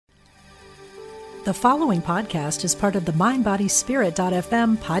The following podcast is part of the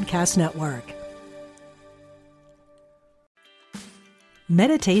MindBodySpirit.fm podcast network.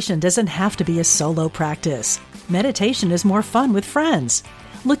 Meditation doesn't have to be a solo practice. Meditation is more fun with friends.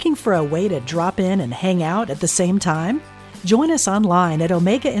 Looking for a way to drop in and hang out at the same time? Join us online at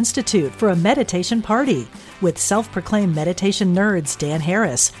Omega Institute for a meditation party with self-proclaimed meditation nerds Dan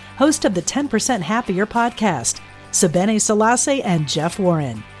Harris, host of the 10% Happier podcast, Sebene Selassie, and Jeff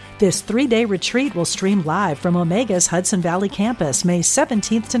Warren. This 3-day retreat will stream live from Omega's Hudson Valley campus May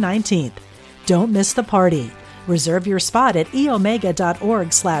 17th to 19th. Don't miss the party. Reserve your spot at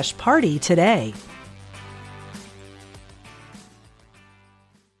eomega.org/party today.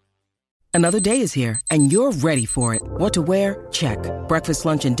 Another day is here, and you're ready for it. What to wear? Check. Breakfast,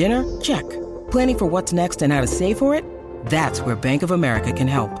 lunch, and dinner? Check. Planning for what's next and how to save for it? That's where Bank of America can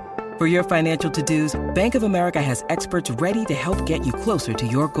help. For your financial to-dos, Bank of America has experts ready to help get you closer to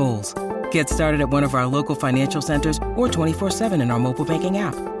your goals. Get started at one of our local financial centers or 24/7 in our mobile banking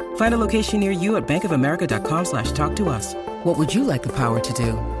app. Find a location near you at bankofamerica.com/talktous. What would you like the power to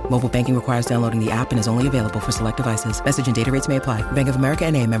do? Mobile banking requires downloading the app and is only available for select devices. Message and data rates may apply. Bank of America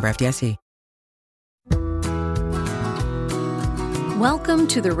N.A., member FDIC. Welcome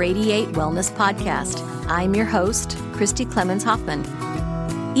to the Radiate Wellness Podcast. I'm your host, Christy Clemens Hoffman.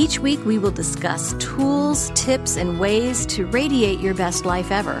 Each week we will discuss tools, tips, and ways to radiate your best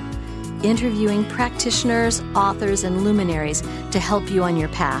life ever, interviewing practitioners, authors, and luminaries to help you on your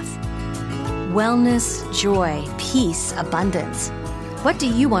path. Wellness, joy, peace, abundance. What do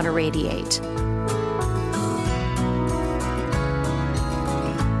you want to radiate?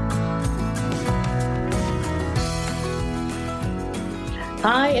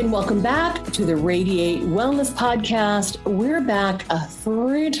 Hi, and welcome back to the Radiate Wellness Podcast. We're back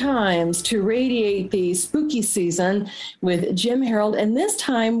 3 times to radiate the spooky season with Jim Harold, and this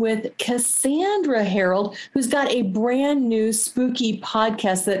time with Cassandra Harold, who's got a brand new spooky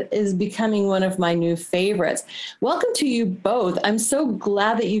podcast that is becoming one of my new favorites. Welcome to you both. I'm so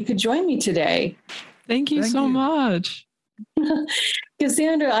glad that you could join me today. Thank you so much.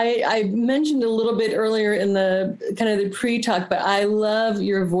 Cassandra, I mentioned a little bit earlier in the kind of the pre-talk, but I love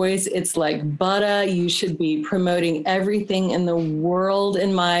your voice. It's like butter. You should be promoting everything in the world,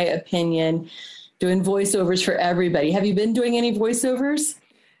 in my opinion, doing voiceovers for everybody. Have you been doing any voiceovers?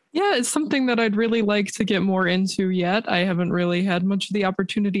 Yeah, it's something that I'd really like to get more into yet. I haven't really had much of the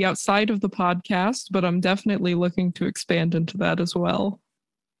opportunity outside of the podcast, but I'm definitely looking to expand into that as well.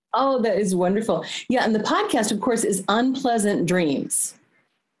 Oh, that is wonderful. Yeah. And the podcast, of course, is Unpleasant Dreams.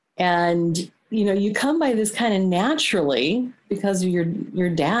 And, you know, you come by this kind of naturally because of your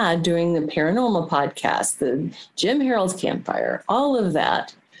dad doing the paranormal podcast, the Jim Harold's Campfire, all of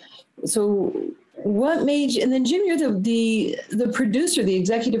that. So what made you, and then Jim, you're the producer, the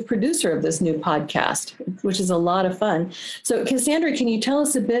executive producer of this new podcast, which is a lot of fun. So Cassandra, can you tell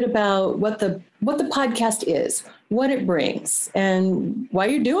us a bit about what the podcast is, what it brings, and why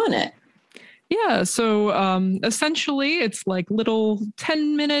you're doing it? Yeah, so essentially it's like little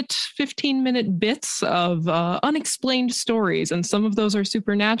 10-minute, 15-minute bits of unexplained stories. And some of those are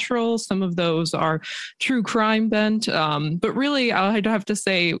supernatural, some of those are true crime bent. But really, I'd have to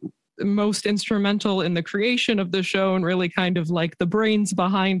say, most instrumental in the creation of the show and really kind of like the brains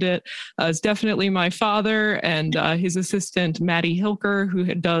behind it is definitely my father and his assistant, Maddie Hilker, who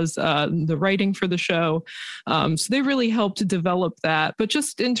does the writing for the show. So they really helped develop that. But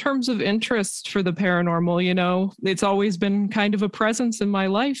just in terms of interest for the paranormal, you know, it's always been kind of a presence in my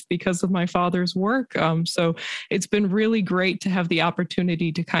life because of my father's work. So it's been really great to have the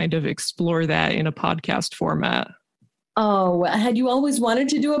opportunity to kind of explore that in a podcast format. Oh, had you always wanted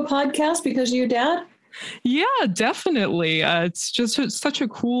to do a podcast because of your dad? Yeah, definitely. It's just such a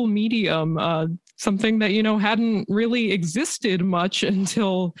cool medium, something that, you know, hadn't really existed much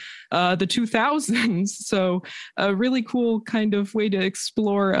until the 2000s. So a really cool kind of way to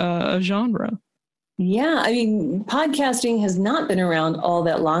explore a genre. Yeah, I mean, podcasting has not been around all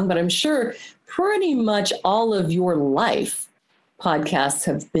that long, but I'm sure pretty much all of your life, podcasts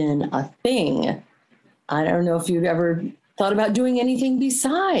have been a thing. I don't know if you've ever thought about doing anything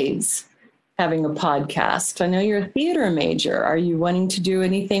besides having a podcast. I know you're a theater major. Are you wanting to do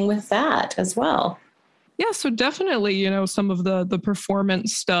anything with that as well? Yeah, so definitely, you know, some of the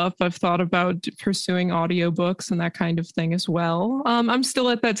performance stuff, I've thought about pursuing audiobooks and that kind of thing as well. I'm still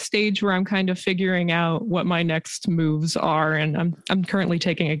at that stage where I'm kind of figuring out what my next moves are, and I'm currently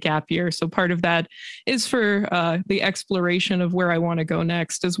taking a gap year. So part of that is for the exploration of where I want to go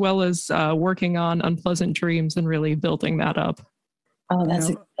next, as well as working on Unpleasant Dreams and really building that up. Oh, that's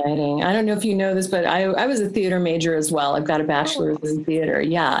exciting. I don't know if you know this, but I was a theater major as well. I've got a bachelor's in theater.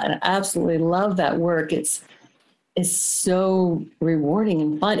 Yeah, and I absolutely love that work. It's so rewarding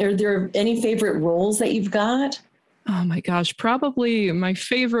and fun. Are there any favorite roles that you've got? Oh my gosh, probably my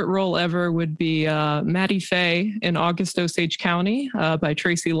favorite role ever would be Maddie Faye in August Osage County by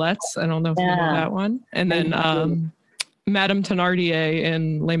Tracy Letts. I don't know if you know that one. And then Madame Thénardier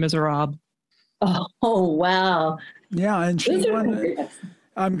in Les Miserables. Oh, wow. Yeah, and she won.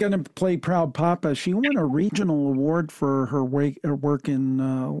 I'm going to play Proud Papa. She won a regional award for her work in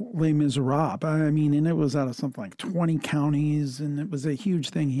Les Miserables. I mean, and it was out of something like 20 counties, and it was a huge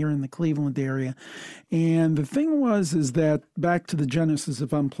thing here in the Cleveland area. And the thing is that back to the genesis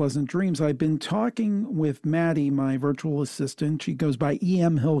of Unpleasant Dreams, I've been talking with Maddie, my virtual assistant. She goes by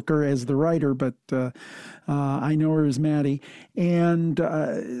E.M. Hilker as the writer, but I know her as Maddie, and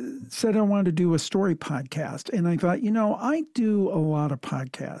said I wanted to do a story podcast. And I thought, I do a lot of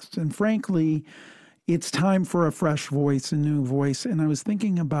podcasts, and frankly, it's time for a fresh voice, a new voice. And I was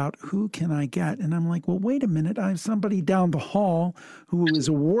thinking about who can I get? And I'm like, well, wait a minute. I have somebody down the hall who is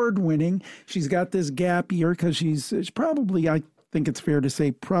award winning. She's got this gap year because she's probably, I think it's fair to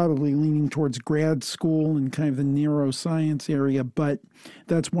say, probably leaning towards grad school and kind of the neuroscience area. But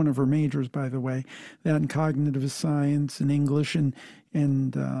that's one of her majors, by the way, that and cognitive science and English. And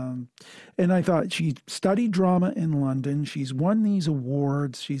I thought she studied drama in London. She's won these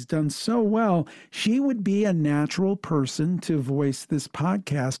awards. She's done so well. She would be a natural person to voice this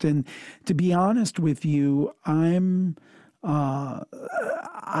podcast. And to be honest with you, I'm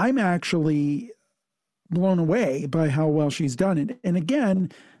actually blown away by how well she's done it. And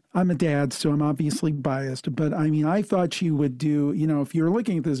again, I'm a dad, so I'm obviously biased, but I mean, I thought she would do, if you're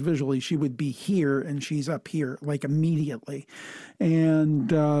looking at this visually, she would be here and she's up here like immediately.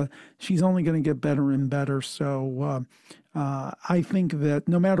 And she's only going to get better and better. So I think that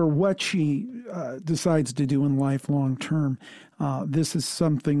no matter what she decides to do in life long term, this is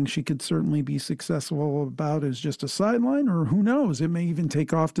something she could certainly be successful about as just a sideline, or who knows, it may even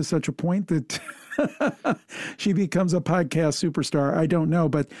take off to such a point that she becomes a podcast superstar. I don't know,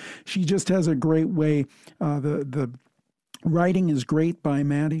 but she just has a great way. The writing is great by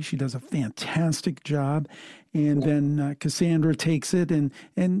Maddie. She does a fantastic job. And then Cassandra takes it and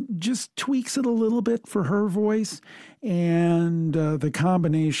just tweaks it a little bit for her voice. And the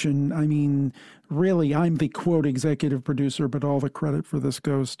combination, I mean, really, I'm the quote executive producer, but all the credit for this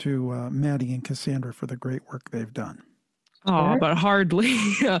goes to Maddie and Cassandra for the great work they've done. Oh, but hardly.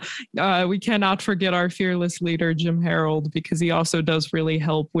 We cannot forget our fearless leader, Jim Harold, because he also does really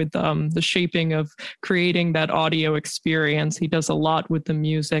help with the shaping of creating that audio experience. He does a lot with the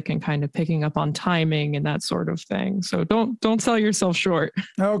music and kind of picking up on timing and that sort of thing. So don't sell yourself short.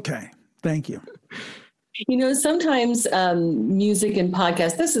 Okay. Thank you. Sometimes music and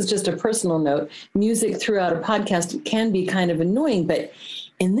podcasts, this is just a personal note, music throughout a podcast can be kind of annoying, but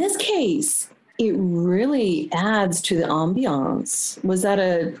in this case, it really adds to the ambiance. Was that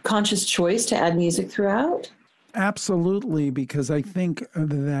a conscious choice to add music throughout? Absolutely, because I think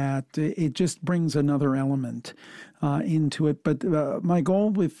that it just brings another element into it. But my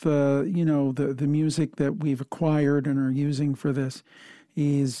goal with, the music that we've acquired and are using for this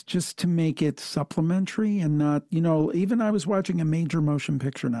is just to make it supplementary and not, even I was watching a major motion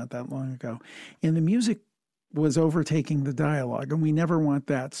picture not that long ago, and the music was overtaking the dialogue, and we never want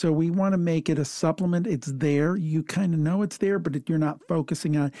that. So we want to make it a supplement. It's there. You kind of know it's there, but you're not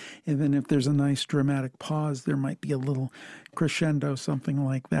focusing on it. And then if there's a nice dramatic pause, there might be a little crescendo, something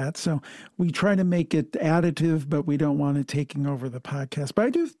like that. So we try to make it additive, but we don't want it taking over the podcast. But I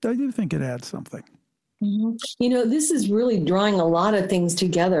do think it adds something. Mm-hmm. This is really drawing a lot of things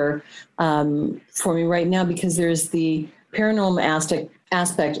together for me right now, because there's the paranormal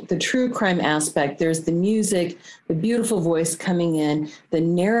aspect, the true crime aspect, there's the music, the beautiful voice coming in, the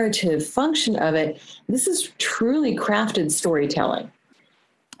narrative function of it. This is truly crafted storytelling.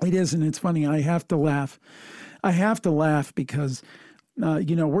 It is, and it's funny. I have to laugh. Because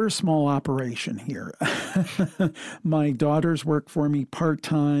we're a small operation here. My daughters work for me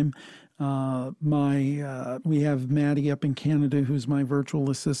part-time. We have Maddie up in Canada, who's my virtual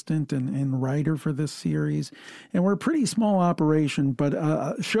assistant and writer for this series. And we're a pretty small operation, but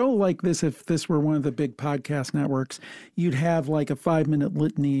a show like this, if this were one of the big podcast networks, you'd have like a 5-minute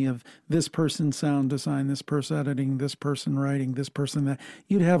litany of this person sound design, this person editing, this person writing, this person that.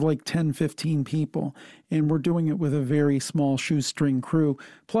 You'd have like 10, 15 people. And we're doing it with a very small shoestring crew,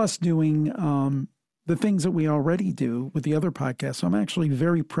 plus doing the things that we already do with the other podcasts. So I'm actually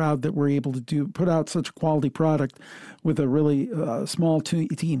very proud that we're able to put out such a quality product with a really small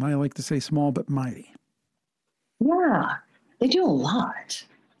team. I like to say small but mighty. Yeah. they do a lot.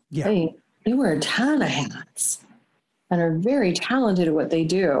 Yeah. They wear a ton of hats and are very talented at what they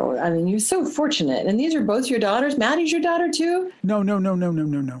do. I mean, you're so fortunate. And these are both your daughters. Maddie's your daughter too? No.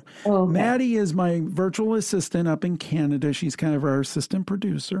 Oh, okay. Maddie is my virtual assistant up in Canada. She's kind of our assistant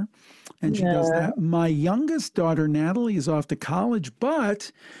producer, and she does that. My youngest daughter, Natalie, is off to college,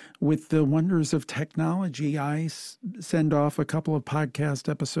 but with the wonders of technology, I send off a couple of podcast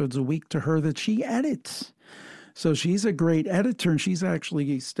episodes a week to her that she edits. So she's a great editor, and she's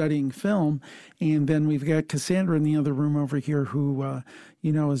actually studying film. And then we've got Cassandra in the other room over here who,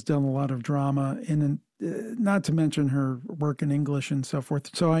 has done a lot of drama, and not to mention her work in English and so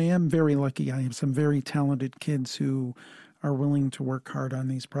forth. So I am very lucky. I have some very talented kids who are willing to work hard on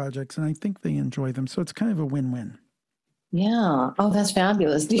these projects, and I think they enjoy them. So it's kind of a win-win. Yeah. Oh, that's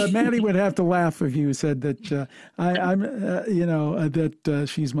fabulous. But Maddie would have to laugh if you said that that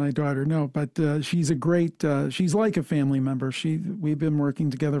she's my daughter. No, but she's a great. She's like a family member. We've been working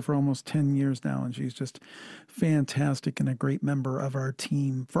together for almost 10 years now, and she's just fantastic and a great member of our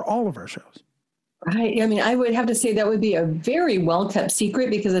team for all of our shows. Right. I mean, I would have to say that would be a very well-kept secret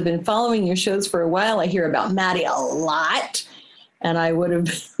because I've been following your shows for a while. I hear about Maddie a lot. And I would have,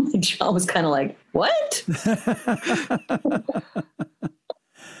 my jaw was kind of like, what?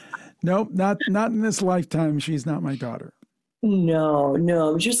 Nope, not in this lifetime. She's not my daughter. No,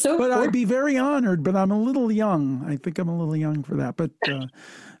 you're so. But I'd be very honored. But I'm a little young. I think I'm a little young for that. But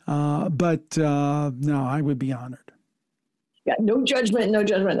no, I would be honored. Yeah, no judgment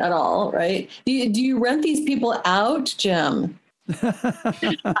at all, right? Do you rent these people out, Jim?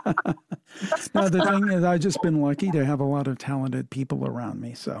 No, the thing is, I've just been lucky to have a lot of talented people around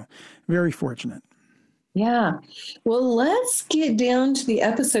me. So very fortunate. Yeah. Well, let's get down to the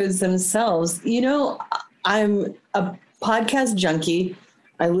episodes themselves. I'm a podcast junkie.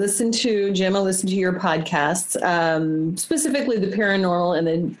 I listen to your podcasts, specifically the paranormal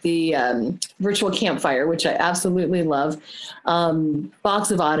and the virtual campfire, which I absolutely love.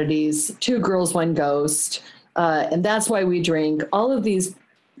 Box of Oddities, Two Girls, One Ghost. And That's Why We Drink, all of these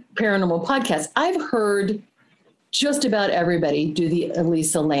paranormal podcasts. I've heard just about everybody do the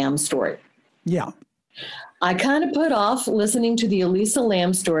Elisa Lam story. Yeah. I kind of put off listening to the Elisa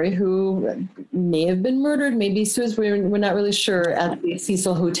Lam story, who may have been murdered, maybe suicide. We're not really sure, at the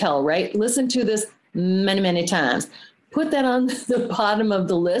Cecil Hotel, right? Listened to this many, many times. Put that on the bottom of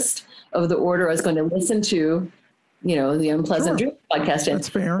the list of the order I was going to listen to, the Unpleasant Dream podcast. That's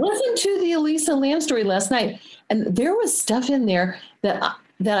fair. Listen to the Elisa Lam story last night, and there was stuff in there that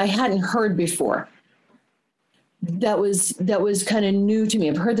I hadn't heard before. That was kind of new to me.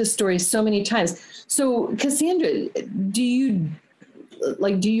 I've heard this story so many times. So, Cassandra, do you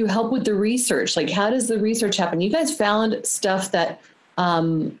help with the research? Like, how does the research happen? You guys found stuff that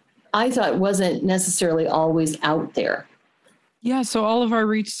I thought wasn't necessarily always out there. Yeah, so all of our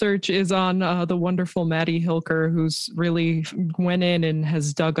research is on the wonderful Maddie Hilker, who's really went in and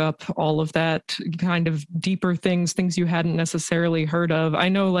has dug up all of that kind of deeper things you hadn't necessarily heard of. I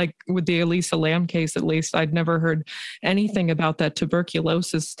know, like with the Elisa Lam case, at least, I'd never heard anything about that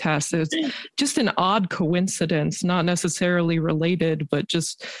tuberculosis test. It's just an odd coincidence, not necessarily related, but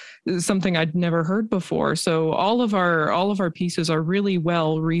just something I'd never heard before. So all of our pieces are really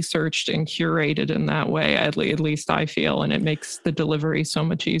well researched and curated in that way, at least I feel, and it makes the delivery so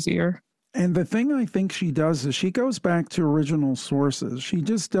much easier. And the thing I think she does is she goes back to original sources. She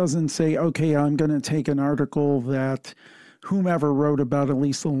just doesn't say, okay, I'm going to take an article that whomever wrote about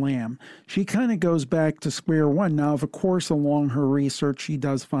Elisa Lam. She kind of goes back to square one. Now, of course, along her research, she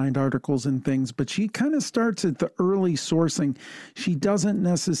does find articles and things, but she kind of starts at the early sourcing. She doesn't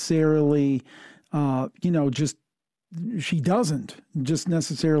necessarily, she doesn't just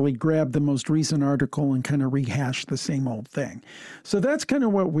necessarily grab the most recent article and kind of rehash the same old thing. So that's kind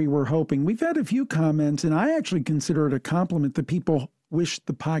of what we were hoping. We've had a few comments, and I actually consider it a compliment that people wish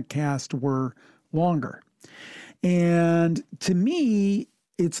the podcast were longer. And to me,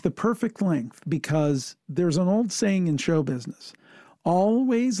 it's the perfect length because there's an old saying in show business,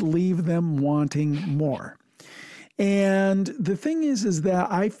 always leave them wanting more. And the thing is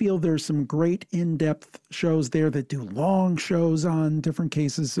that I feel there's some great in-depth shows there that do long shows on different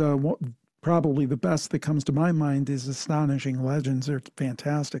cases. Probably the best that comes to my mind is Astonishing Legends. They're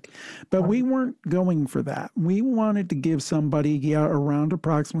fantastic. But we weren't going for that. We wanted to give somebody around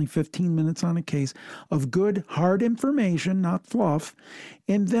approximately 15 minutes on a case of good, hard information, not fluff.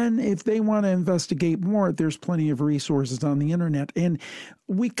 And then if they want to investigate more, there's plenty of resources on the internet. And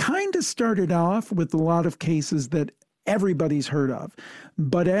we kind of started off with a lot of cases that everybody's heard of.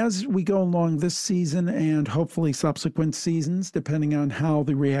 But as we go along this season and hopefully subsequent seasons, depending on how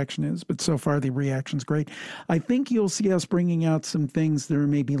the reaction is, but so far the reaction's great, I think you'll see us bringing out some things that are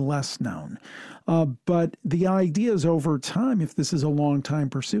maybe less known. But the idea is over time, if this is a long time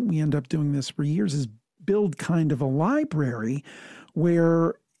pursuit, we end up doing this for years, is build kind of a library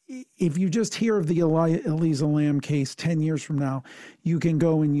where if you just hear of the Elisa Lam case 10 years from now, you can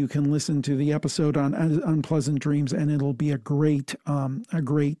go and you can listen to the episode on Unpleasant Dreams, and it'll be a great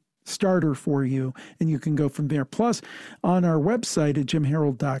starter for you, and you can go from there. Plus, on our website at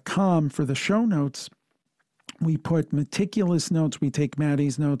jimharold.com for the show notes, we put meticulous notes. We take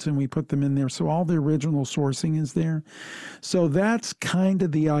Maddie's notes and we put them in there. So all the original sourcing is there. So that's kind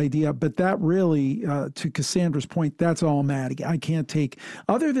of the idea. But that really, to Cassandra's point, that's all Maddie. I can't take,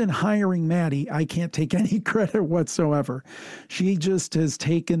 other than hiring Maddie, I can't take any credit whatsoever. She just has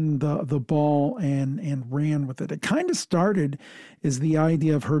taken the ball and ran with it. It kind of started as the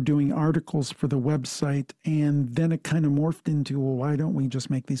idea of her doing articles for the website. And then it kind of morphed into, well, why don't we just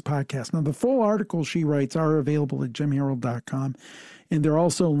make these podcasts? Now, the full articles she writes are available at jimharold.com, and they're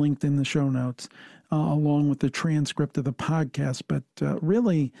also linked in the show notes along with the transcript of the podcast. But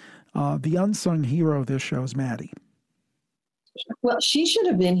really, the unsung hero of this show is Maddie. Well, she should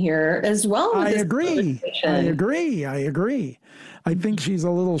have been here as well. I agree. I think she's a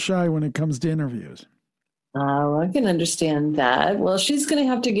little shy when it comes to interviews. Oh, I can understand that. Well, she's going to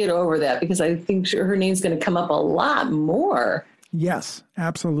have to get over that because I think her name's going to come up a lot more. Yes,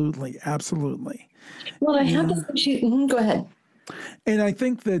 absolutely. Absolutely. Well, I have to say, go ahead. And I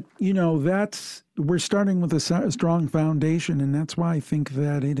think that, we're starting with a strong foundation, and that's why I think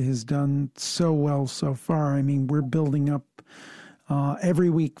that it has done so well so far. I mean, we're building up every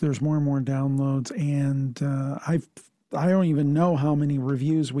week. There's more and more downloads, and I don't even know how many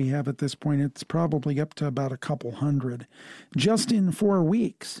reviews we have at this point. It's probably up to about a couple hundred. Just in 4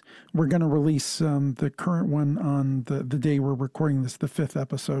 weeks, we're going to release the current one on the day we're recording this. The 5th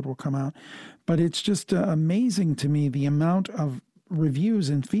episode will come out. But it's just amazing to me the amount of reviews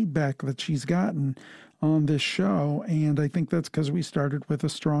and feedback that she's gotten on this show, and I think that's because we started with a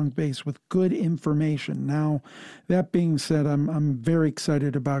strong base with good information. Now, that being said, I'm very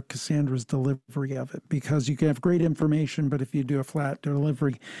excited about Cassandra's delivery of it, because you can have great information, but if you do a flat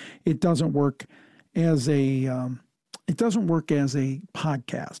delivery, it doesn't work as a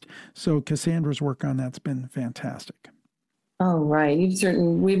podcast. So Cassandra's work on that's been fantastic. Oh, right.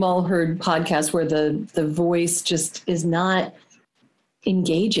 We've all heard podcasts where the voice just is not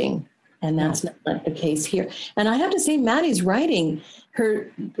engaging. And that's not the case here. And I have to say, Maddie's writing,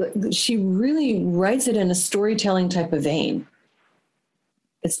 she really writes it in a storytelling type of vein.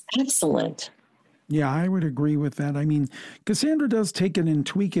 It's excellent. Yeah, I would agree with that. I mean, Cassandra does take it and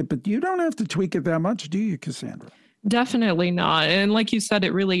tweak it, but you don't have to tweak it that much, do you, Cassandra? Definitely not. And like you said,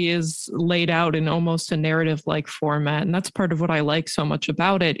 it really is laid out in almost a narrative-like format. And that's part of what I like so much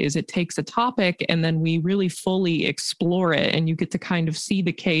about it, is it takes a topic and then we really fully explore it. And you get to kind of see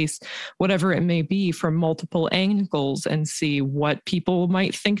the case, whatever it may be, from multiple angles and see what people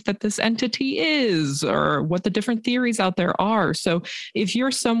might think that this entity is, or what the different theories out there are. So if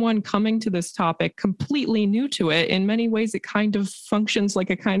you're someone coming to this topic completely new to it, in many ways, it kind of functions like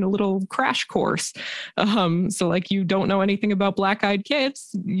a kind of little crash course. So like, you don't know anything about Black-Eyed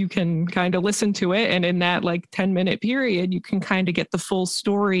Kids, you can kind of listen to it. And in that 10-minute period, you can kind of get the full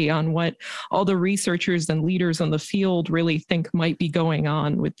story on what all the researchers and leaders in the field really think might be going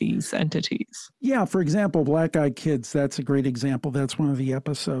on with these entities. Yeah, for example, Black-Eyed Kids, that's a great example. That's one of the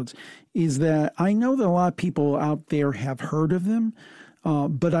episodes, is that I know that a lot of people out there have heard of them,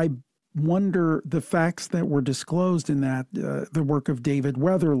 but I wonder the facts that were disclosed in that, the work of David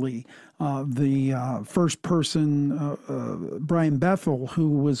Weatherly, the first person, Brian Bethel, who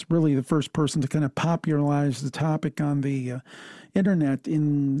was really the first person to kind of popularize the topic on the internet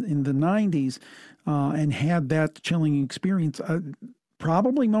in the 90s, and had that chilling experience.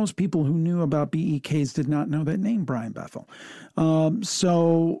 Probably most people who knew about BEKs did not know that name, Brian Bethel.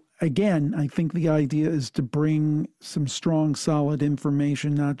 So again, I think the idea is to bring some strong, solid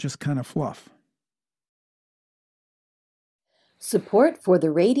information, not just kind of fluff. Support for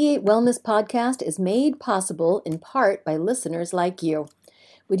the Radiate Wellness Podcast is made possible in part by listeners like you.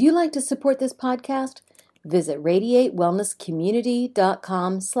 Would you like to support this podcast? Visit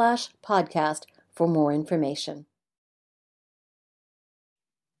radiatewellnesscommunity.com/podcast for more information.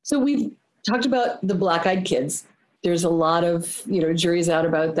 So we've talked about the Black-Eyed Kids. There's a lot of, juries out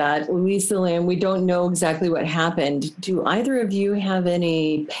about that. Elisa Lam, we don't know exactly what happened. Do either of you have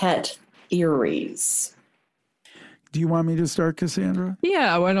any pet theories? Do you want me to start, Cassandra?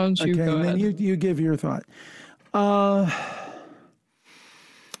 Yeah, why don't you go ahead? Then you give your thought. Well,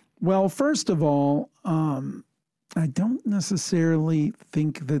 first of all, I don't necessarily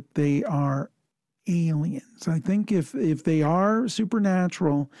think that they are aliens. I think if they are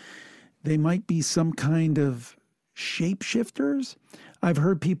supernatural, they might be some kind of shapeshifters. I've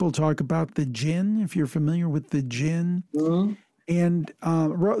heard people talk about the jinn, if you're familiar with the jinn. Mm-hmm. And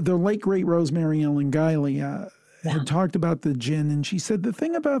the late, great Rosemary Ellen Guiley had talked about the jinn, and she said the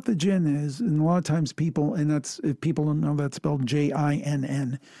thing about the jinn is, and a lot of times people, and that's, if people don't know, that's spelled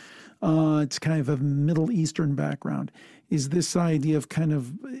Jinn. It's kind of a Middle Eastern background, is this idea of kind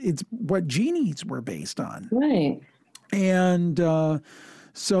of, it's what genies were based on. Right. And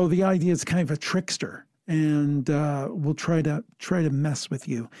so the idea is kind of a trickster, and will try to mess with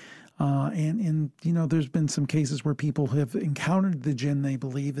you. And you know, there's been some cases where people have encountered the jinn, they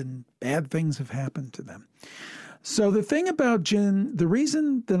believe, and bad things have happened to them. So the thing about jinn, the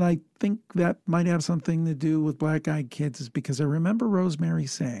reason that I think that might have something to do with black-eyed kids is because I remember Rosemary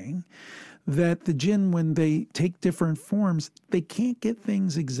saying that the jinn, when they take different forms, they can't get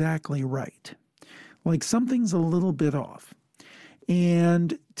things exactly right. Like something's a little bit off.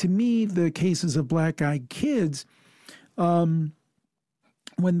 And to me, the cases of black-eyed kids, when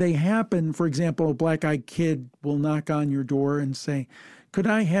they happen, for example, a black-eyed kid will knock on your door and say, "Could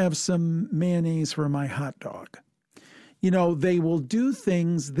I have some mayonnaise for my hot dog?" You know, they will do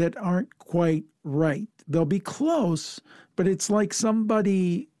things that aren't quite right. They'll be close, but it's like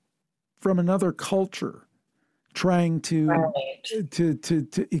somebody from another culture trying to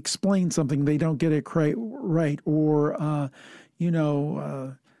explain something. They don't get it quite right. Or,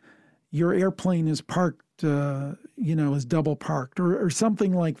 your airplane is parked, is double parked or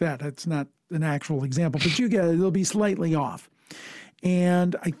something like that. That's not an actual example, but you get it. It'll be slightly off.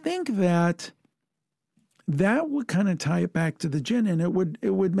 And I think that would kind of tie it back to the jinn, and it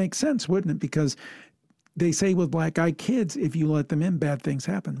would make sense, wouldn't it? Because they say with black-eyed kids, if you let them in, bad things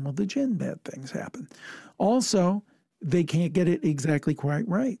happen. Well, the jinn, bad things happen. Also, they can't get it exactly quite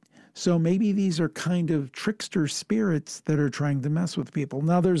right. So maybe these are kind of trickster spirits that are trying to mess with people.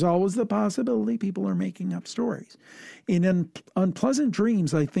 Now, there's always the possibility people are making up stories. In Unpleasant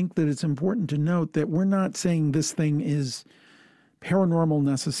Dreams, I think that it's important to note that we're not saying this thing is paranormal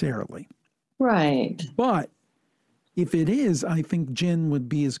necessarily. Right. But if it is, I think jinn would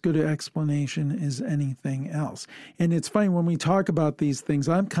be as good an explanation as anything else. And it's funny, when we talk about these things,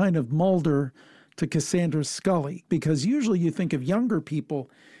 I'm kind of Mulder to Cassandra Scully, because usually you think of younger people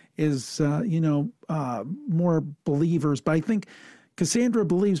as, more believers. But I think Cassandra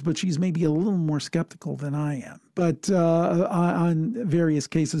believes, but she's maybe a little more skeptical than I am, but on various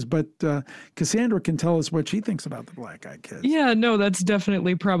cases. But Cassandra can tell us what she thinks about the black-eyed kids. Yeah, no, that's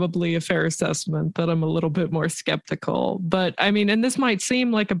definitely probably a fair assessment, that I'm a little bit more skeptical. But I mean, and this might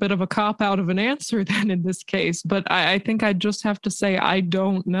seem like a bit of a cop-out of an answer then in this case, but I think I just have to say I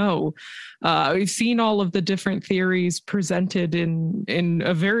don't know. We've seen all of the different theories presented in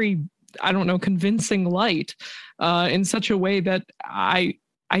a very, convincing light, in such a way that I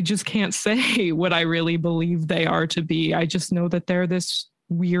just can't say what I really believe they are to be. I just know that they're this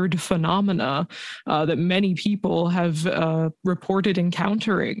weird phenomena that many people have reported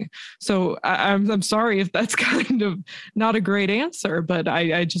encountering. So I'm sorry if that's kind of not a great answer, but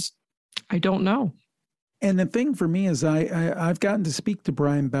I don't know. And the thing for me is I've gotten to speak to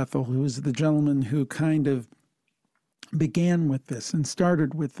Brian Bethel, who's the gentleman who kind of began with this and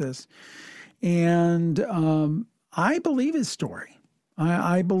started with this. And I believe his story.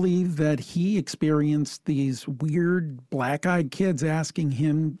 I believe that he experienced these weird black-eyed kids asking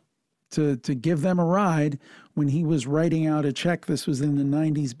him to give them a ride when he was writing out a check. This was in the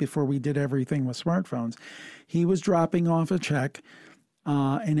 90s, before we did everything with smartphones. He was dropping off a check,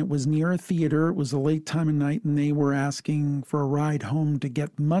 and it was near a theater. It was a late time of night, and they were asking for a ride home to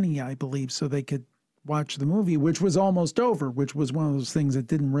get money, I believe, so they could watch the movie, which was almost over, which was one of those things that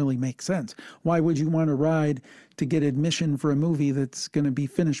didn't really make sense. Why would you want to ride to get admission for a movie that's going to be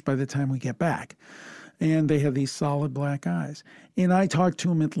finished by the time we get back? And they have these solid black eyes. And I talked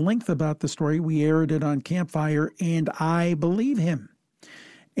to him at length about the story. We aired it on Campfire, and I believe him.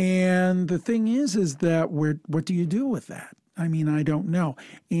 And the thing is that what do you do with that? I mean, I don't know.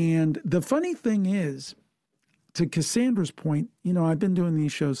 And the funny thing is, to Cassandra's point, I've been doing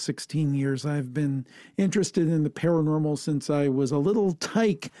these shows 16 years. I've been interested in the paranormal since I was a little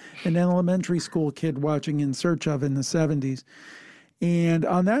tyke, an elementary school kid watching In Search of in the 70s. And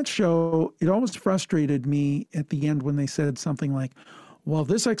on that show, it always frustrated me at the end when they said something like, well,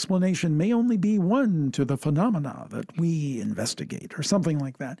 this explanation may only be one to the phenomena that we investigate, or something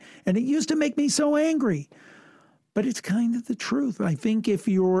like that. And it used to make me so angry. But it's kind of the truth. I think if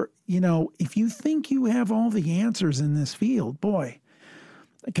you think you have all the answers in this field, boy,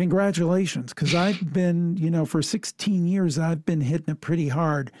 congratulations. Because I've been, for 16 years, I've been hitting it pretty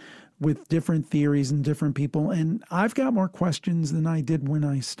hard with different theories and different people. And I've got more questions than I did when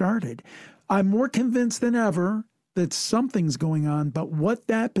I started. I'm more convinced than ever that something's going on, but what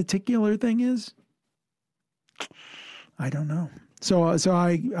that particular thing is, I don't know. So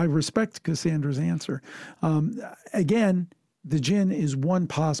I respect Cassandra's answer. Again, the gin is one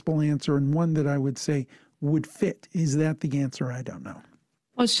possible answer and one that I would say would fit. Is that the answer? I don't know.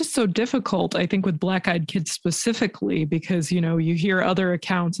 Well, it's just so difficult, I think, with Black-Eyed Kids specifically, because, you hear other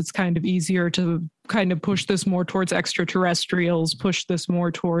accounts. It's kind of easier to kind of push this more towards extraterrestrials, push this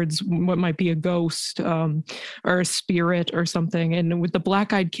more towards what might be a ghost or a spirit or something. And with the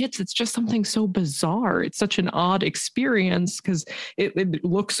Black-Eyed Kids, it's just something so bizarre. It's such an odd experience because it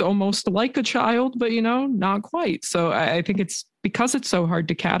looks almost like a child, but, not quite. So I think it's because it's so hard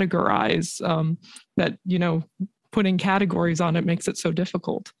to categorize that, putting categories on it makes it so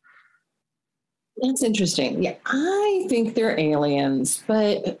difficult. That's interesting. Yeah, I think they're aliens,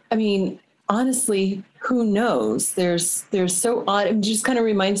 but I mean, honestly, who knows? They're so odd. It just kind of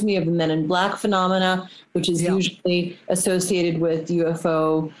reminds me of the Men in Black phenomena, which is usually associated with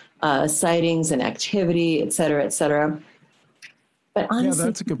UFO sightings and activity, et cetera, et cetera. But honestly,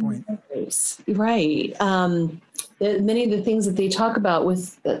 that's a good point. Right. Many of the things that they talk about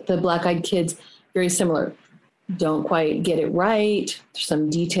with the Black-Eyed Kids, very similar. Don't quite get it right. There's some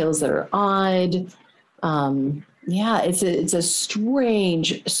details that are odd. It's a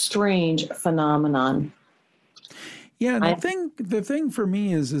strange phenomenon. Yeah, and the thing for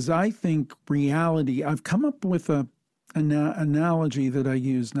me is I think reality. I've come up with an analogy that I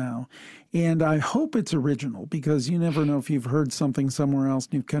use now, and I hope it's original because you never know if you've heard something somewhere else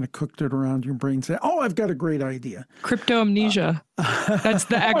and you've kind of cooked it around your brain. Say, "Oh, I've got a great idea." Cryptomnesia. That's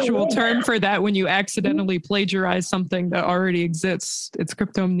the actual term for that when you accidentally plagiarize something that already exists. It's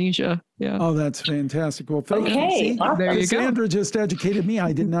cryptomnesia. Yeah. Oh, that's fantastic. Well, thank you. See, there you go. Cassandra just educated me.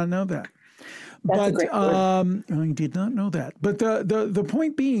 I did not know that. That's a great word. I did not know that. But the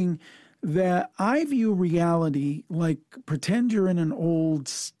point being that I view reality like pretend you're in an old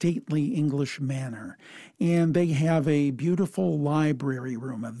stately English manor and they have a beautiful library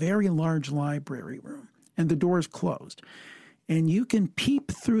room, a very large library room, and the door's closed. And you can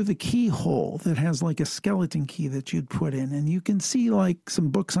peep through the keyhole that has like a skeleton key that you'd put in, and you can see like some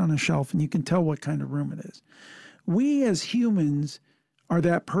books on a shelf and you can tell what kind of room it is. We as humans are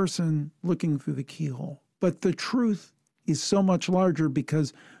that person looking through the keyhole. But the truth is so much larger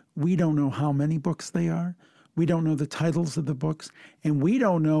because we don't know how many books they are. We don't know the titles of the books. And we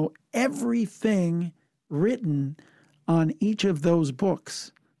don't know everything written on each of those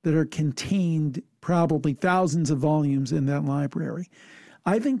books that are contained, probably thousands of volumes in that library.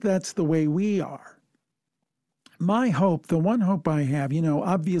 I think that's the way we are. My hope, the one hope I have,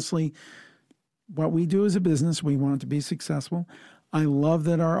 obviously what we do as a business, we want to be successful. I love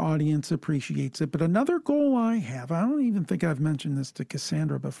that our audience appreciates it. But another goal I have, I don't even think I've mentioned this to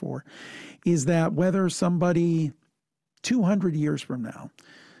Cassandra before, is that whether somebody 200 years from now,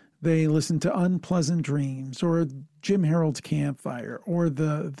 they listen to Unpleasant Dreams or Jim Harold's Campfire or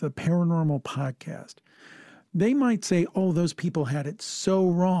the Paranormal Podcast, they might say, oh, those people had it so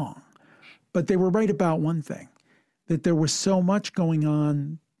wrong. But they were right about one thing, that there was so much going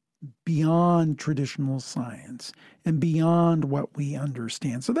on beyond traditional science and beyond what we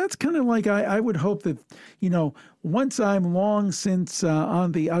understand. So that's kind of like, I would hope that, once I'm long since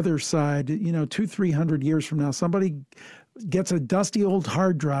on the other side, 200-300 years from now, somebody gets a dusty old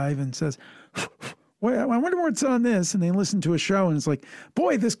hard drive and says, well, I wonder what's on this. And they listen to a show and it's like,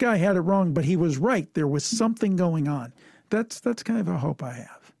 boy, this guy had it wrong, but he was right. There was something going on. That's kind of a hope I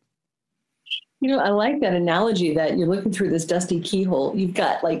have. I like that analogy that you're looking through this dusty keyhole. You've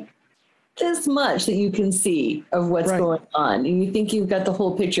got like this much that you can see of what's going on. And you think you've got the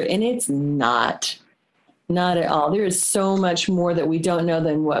whole picture, and it's not at all. There is so much more that we don't know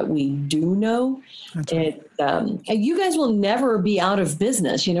than what we do know. That's right. You guys will never be out of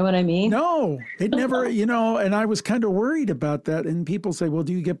business. You know what I mean? No, it never, and I was kind of worried about that. And people say, well,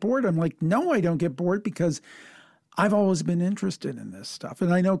 do you get bored? I'm like, no, I don't get bored because I've always been interested in this stuff.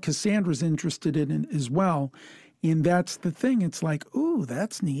 And I know Cassandra's interested in it as well. And that's the thing. It's like, ooh,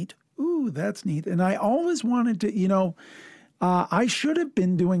 that's neat. Ooh, that's neat. And I always wanted to, I should have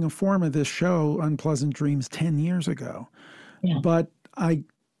been doing a form of this show, Unpleasant Dreams, 10 years ago. Yeah. But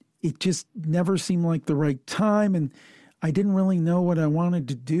it just never seemed like the right time. And I didn't really know what I wanted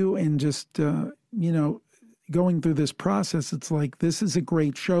to do. And just, going through this process, it's like, this is a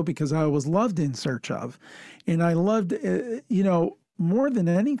great show because I always loved In Search Of. And I loved, more than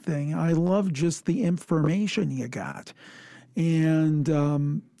anything, I love just the information you got. And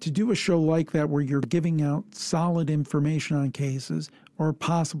to do a show like that where you're giving out solid information on cases or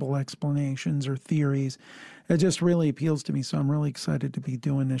possible explanations or theories, it just really appeals to me. So I'm really excited to be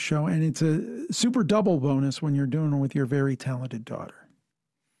doing this show. And it's a super double bonus when you're doing it with your very talented daughter.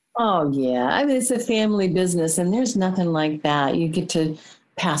 Oh, yeah. I mean, it's a family business, and there's nothing like that. You get to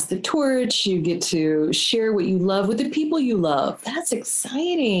pass the torch. You get to share what you love with the people you love. That's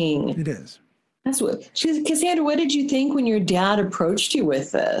exciting. It is. That's what. Cassandra, what did you think when your dad approached you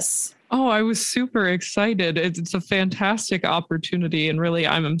with this? Oh, I was super excited. It's a fantastic opportunity. And really,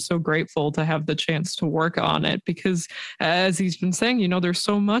 I'm so grateful to have the chance to work on it because, as he's been saying, there's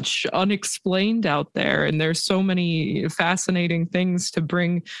so much unexplained out there. And there's so many fascinating things to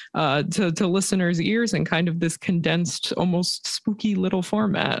bring to listeners' ears in kind of this condensed, almost spooky little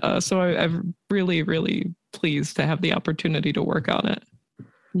format. So I'm really, really pleased to have the opportunity to work on it.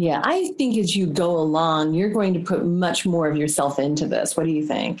 Yeah, I think as you go along, you're going to put much more of yourself into this. What do you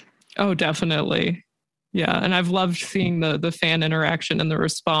think? Oh, definitely. Yeah. And I've loved seeing the fan interaction and the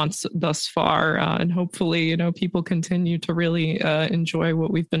response thus far. And hopefully, people continue to really enjoy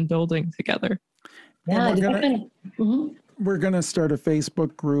what we've been building together. Yeah, we're going to start a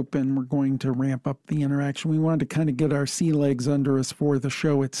Facebook group and we're going to ramp up the interaction. We wanted to kind of get our sea legs under us for the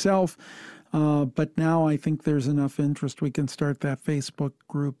show itself. But now I think there's enough interest. We can start that Facebook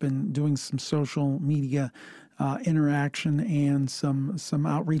group and doing some social media interaction and some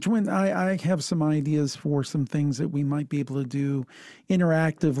outreach. When I have some ideas for some things that we might be able to do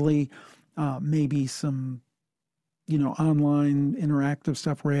interactively, maybe some, online interactive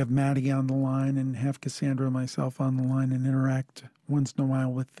stuff where I have Maddie on the line and have Cassandra and myself on the line and interact once in a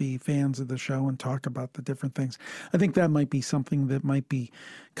while with the fans of the show and talk about the different things. I think that might be something that might be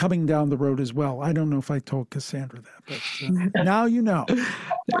coming down the road as well. I don't know if I told Cassandra that, but now you know.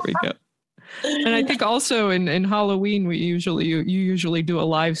 There we go. And I think also in Halloween, you usually do a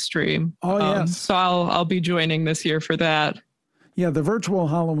live stream. Oh, yes. So I'll be joining this year for that. Yeah, the virtual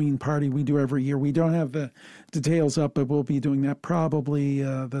Halloween party we do every year. We don't have the details up, but we'll be doing that probably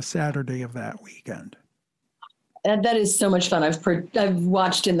the Saturday of that weekend. That is so much fun. I've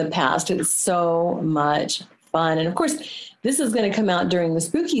watched in the past. It's so much fun. And of course, this is going to come out during the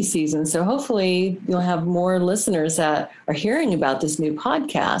spooky season. So hopefully you'll have more listeners that are hearing about this new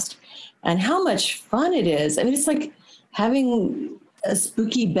podcast and how much fun it is. I mean, it's like having a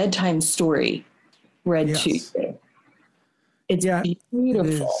spooky bedtime story read to you. It's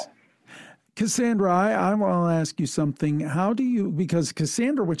beautiful. It Cassandra, I want to ask you something. How do you, because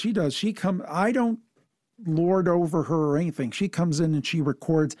Cassandra, what she does, I don't lord over her or anything. She comes in and she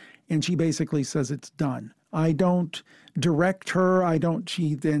records and she basically says it's done. I don't direct her.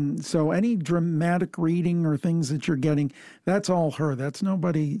 So any dramatic reading or things that you're getting, that's all her. That's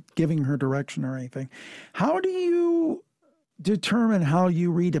nobody giving her direction or anything. How do you determine how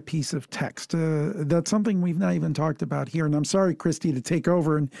you read a piece of text? That's something we've not even talked about here. And I'm sorry, Christy, to take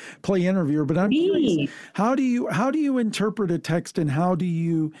over and play interviewer, but I'm curious, how do you interpret a text and how do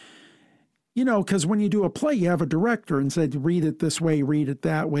you, because when you do a play, you have a director and said, read it this way, read it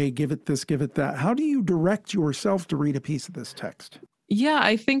that way, give it this, give it that. How do you direct yourself to read a piece of this text? Yeah,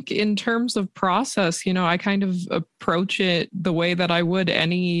 I think in terms of process, I kind of approach it the way that I would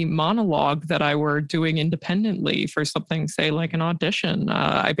any monologue that I were doing independently for something, say, like an audition.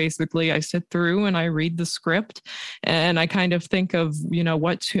 I sit through and I read the script and I kind of think of,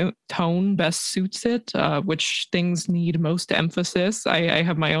 what tone best suits it, which things need most emphasis. I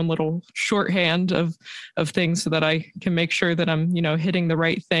have my own little shorthand of things so that I can make sure that I'm, hitting the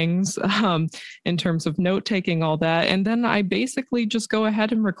right things in terms of note taking, all that. And then I basically just go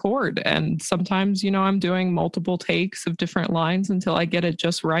ahead and record. And sometimes, I'm doing multiple takes of different lines until I get it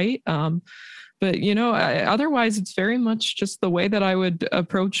just right. But, otherwise it's very much just the way that I would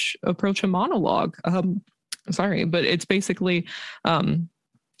approach a monologue. But it's basically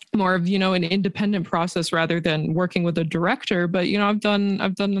more of, an independent process rather than working with a director. But, I've done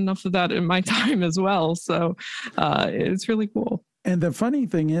enough of that in my time as well. So it's really cool. And the funny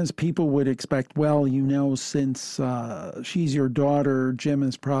thing is, people would expect, since she's your daughter, Jim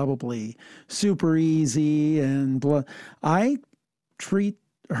is probably super easy and blah. I treat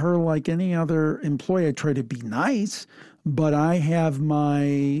her like any other employee. I try to be nice, but I have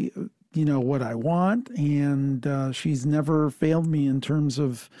my, what I want. And she's never failed me in terms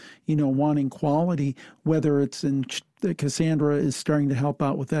of, wanting quality, whether it's Cassandra is starting to help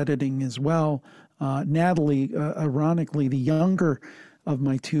out with editing as well. Natalie, ironically, the younger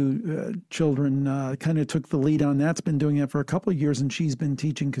my two children kind of took the lead on that. It's been doing it for a couple of years, and she's been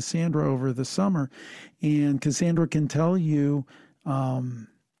teaching Cassandra over the summer. And Cassandra can tell you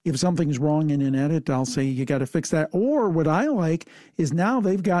if something's wrong in an edit. I'll say you got to fix that. Or what I like is now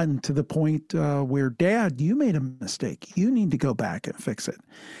they've gotten to the point where, Dad, you made a mistake. You need to go back and fix it.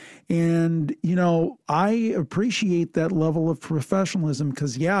 And, I appreciate that level of professionalism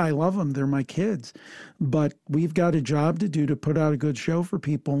because, I love them. They're my kids. But we've got a job to do to put out a good show for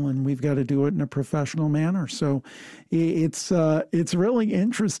people, and we've got to do it in a professional manner. So it's really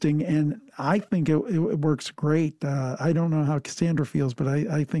interesting, and I think it works great. I don't know how Cassandra feels, but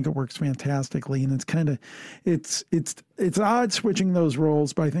I think it works fantastically. And it's odd switching those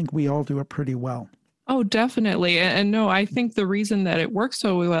roles, but I think we all do it pretty well. Oh, definitely. And no, I think the reason that it works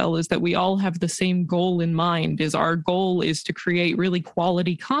so well is that we all have the same goal in mind. Our goal is to create really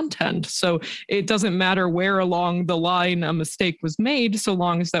quality content. So it doesn't matter where along the line a mistake was made, so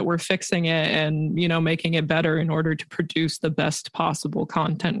long as that we're fixing it and, making it better in order to produce the best possible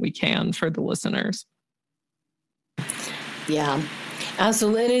content we can for the listeners. Yeah.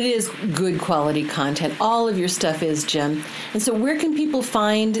 Absolutely. And it is good quality content. All of your stuff is, Jim. And so where can people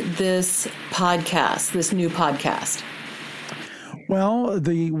find this podcast, this new podcast? Well,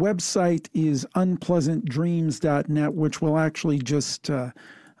 the website is unpleasantdreams.net, which will actually just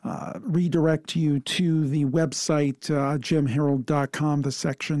redirect you to the website, jimharold.com, the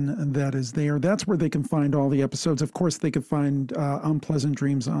section that is there. That's where they can find all the episodes. Of course, they can find Unpleasant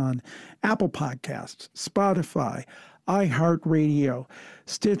Dreams on Apple Podcasts, Spotify, iHeartRadio,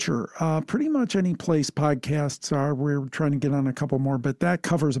 Stitcher, pretty much any place podcasts are. We're trying to get on a couple more, but that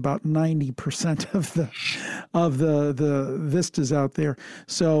covers about 90% of the vistas out there.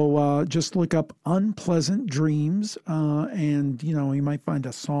 So just look up Unpleasant Dreams, and you might find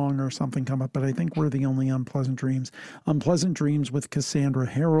a song or something come up. But I think we're the only Unpleasant Dreams. Unpleasant Dreams with Cassandra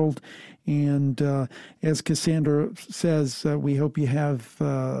Harold. And as Cassandra says, we hope you have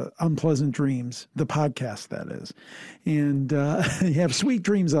unpleasant dreams, the podcast, that is. And you have sweet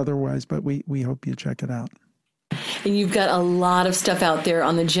dreams otherwise, but we hope you check it out. And you've got a lot of stuff out there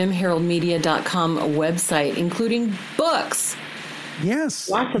on the jimharoldmedia.com website, including books. Yes.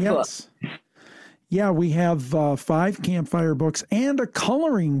 Lots of books. Yeah, we have 5 campfire books and a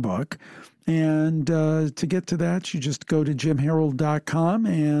coloring book. And to get to that, you just go to jimharold.com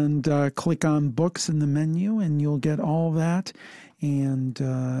and click on books in the menu, and you'll get all that. And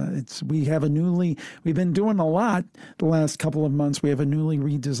we've been doing a lot the last couple of months. We have a newly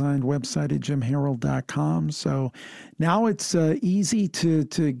redesigned website at jimharold.com. So now it's easy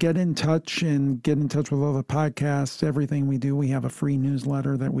to get in touch and get in touch with all the podcasts, everything we do. We have a free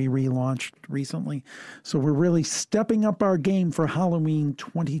newsletter that we relaunched recently. So we're really stepping up our game for Halloween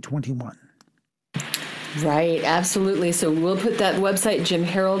 2021. Right, absolutely. So we'll put that website,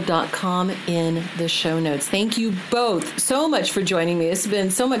 jimharold.com, in the show notes. Thank you both so much for joining me. It's been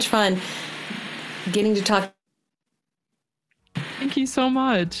so much fun getting to talk. Thank you so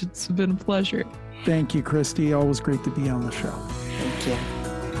much. It's been a pleasure. Thank you, Christy. Always great to be on the show. Thank you.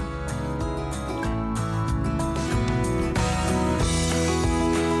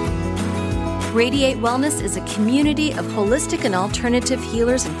 Radiate Wellness is a community of holistic and alternative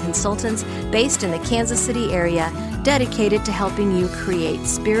healers and consultants based in the Kansas City area, dedicated to helping you create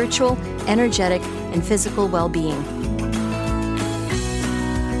spiritual, energetic, and physical well-being.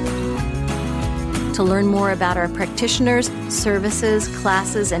 To learn more about our practitioners, services,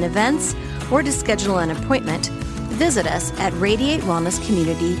 classes, and events, or to schedule an appointment, visit us at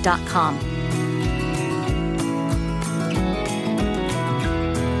radiatewellnesscommunity.com.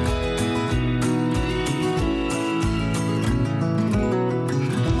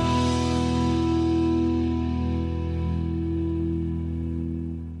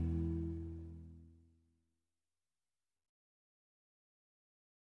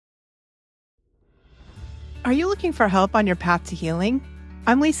 Are you looking for help on your path to healing?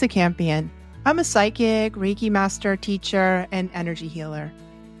 I'm Lisa Campion. I'm a psychic, Reiki master, teacher, and energy healer.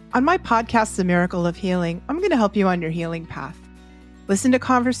 On my podcast, The Miracle of Healing, I'm going to help you on your healing path. Listen to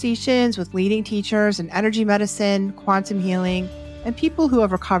conversations with leading teachers in energy medicine, quantum healing, and people who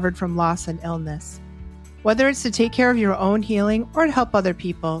have recovered from loss and illness. Whether it's to take care of your own healing or to help other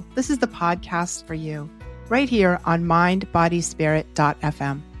people, this is the podcast for you, right here on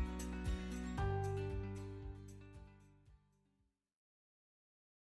mindbodyspirit.fm.